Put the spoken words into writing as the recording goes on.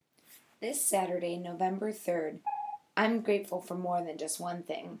This Saturday, November 3rd, I'm grateful for more than just one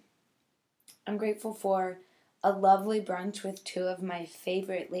thing. I'm grateful for a lovely brunch with two of my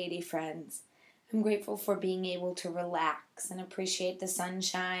favorite lady friends. I'm grateful for being able to relax and appreciate the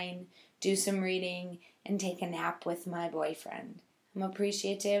sunshine, do some reading, and take a nap with my boyfriend. I'm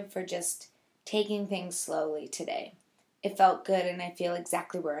appreciative for just taking things slowly today. It felt good and I feel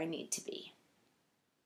exactly where I need to be.